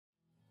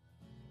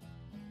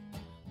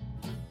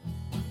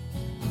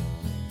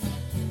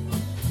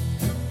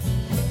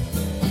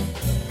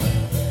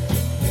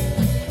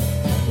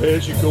Well,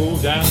 she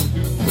goes down to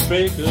the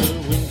baker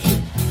when she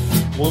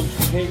wants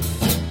some cake.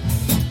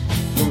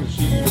 Go to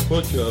see the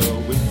butcher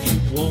when she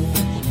wants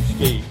some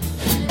steak.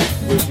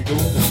 Well, she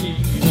goes to see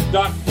the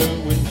doctor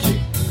when she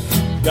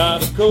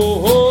got a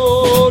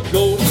cold.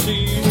 Go to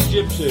see the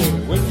gypsy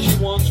when she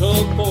wants her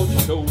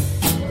fortune told.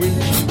 When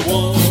she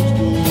wants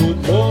good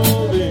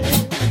loving,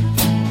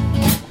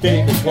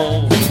 baby,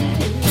 come to me.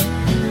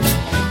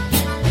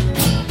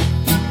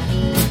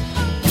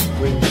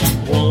 When she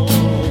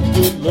wants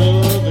good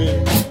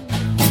loving,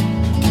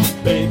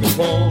 baby,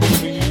 come to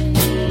me.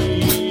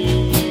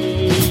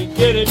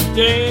 Get it,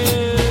 Dan.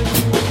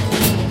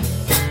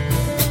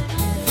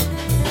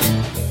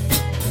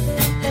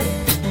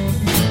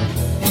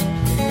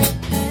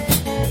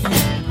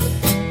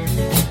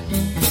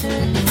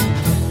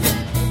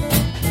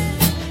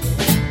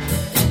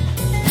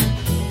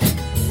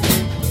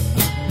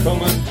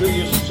 Coming to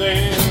you,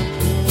 Sam.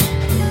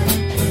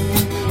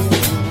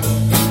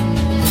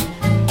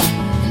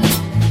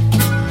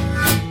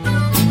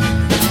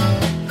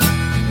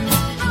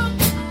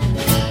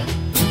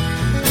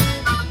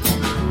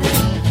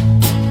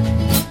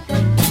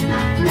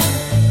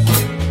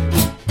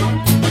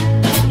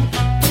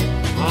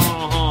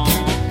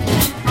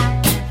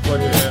 But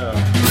yeah,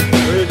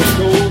 ready to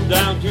go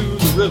down to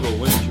the river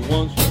when she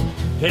wants to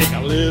take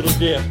a little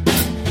dip.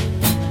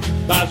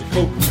 Buys a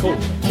Coca-Cola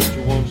when she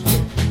wants to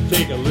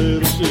take a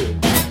little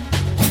sip.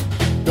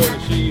 Go to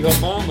see her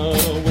mama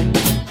when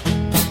she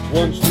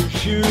wants new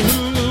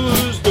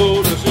shoes.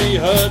 Go to see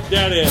her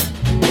daddy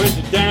when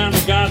she's down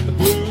and got the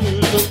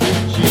blues. But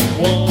when she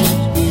wants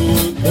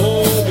good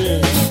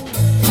loving,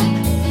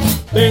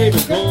 baby,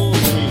 come to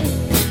me.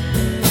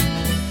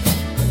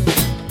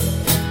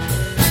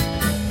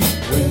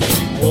 When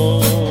she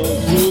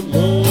wants good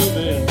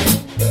loving,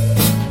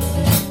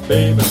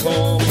 baby,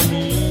 come to me.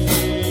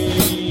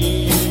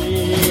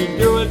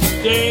 Do it,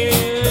 Dan.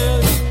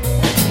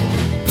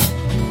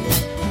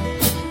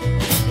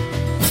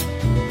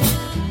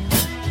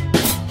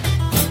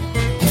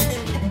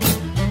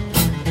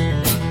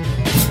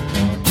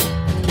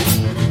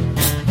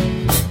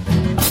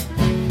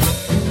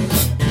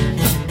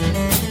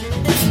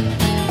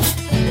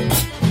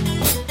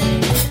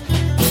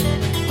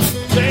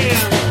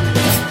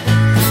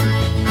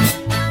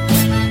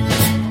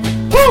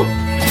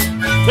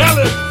 Tell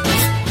it.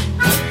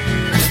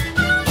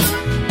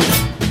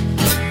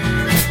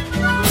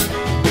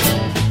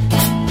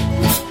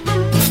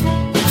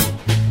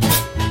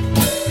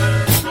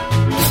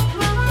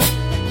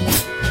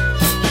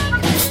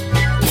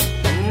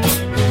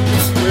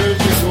 Well,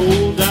 she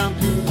goes down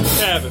to the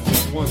cabin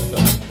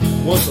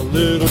wants a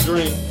little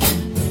drink.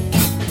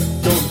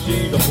 Go to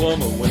see the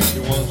plumber when she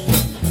wants to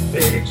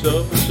fix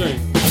up her sink.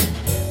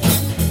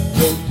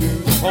 Go to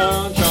the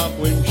pawn shop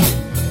when she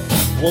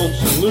wants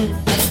to loot.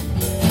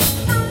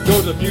 Go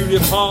to the beauty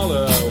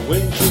parlor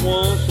when she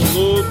wants to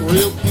look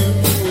real cute.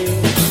 When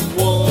she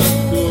wants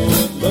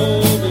good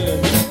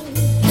loving,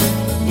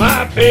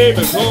 my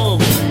baby, come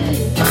to me.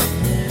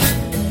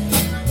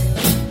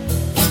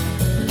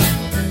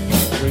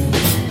 When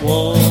she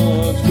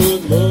wants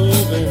good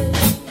loving,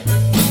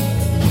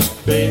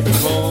 baby,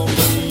 come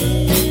to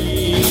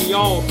me.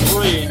 All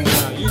three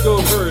now. You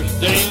go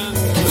first, Dan.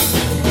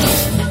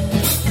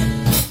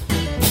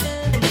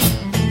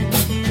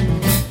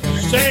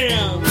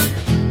 Sam.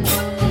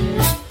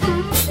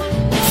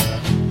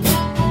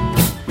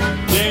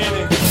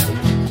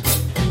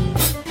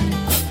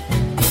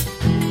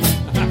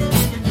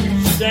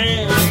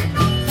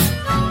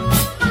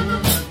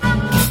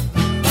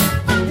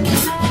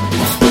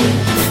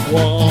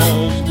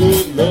 Wants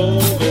good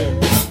loving,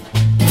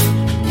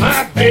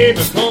 my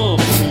baby, come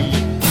to me.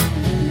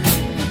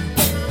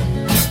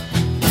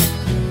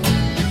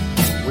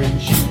 When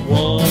she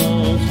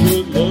wants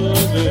good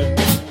loving,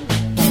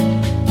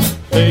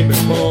 baby,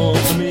 come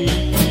to me.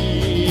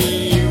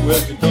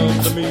 Will you come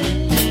to me?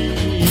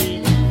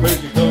 Will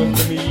you come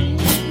to me?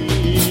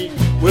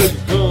 Will you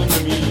come to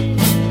me?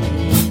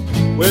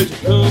 Will you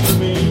come to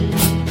me?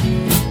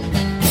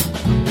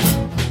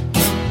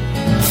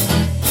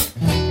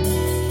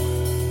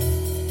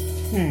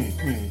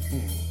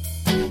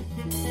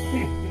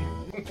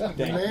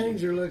 The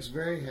manager looks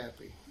very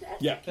happy.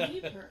 Yeah,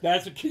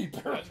 that's a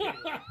keeper.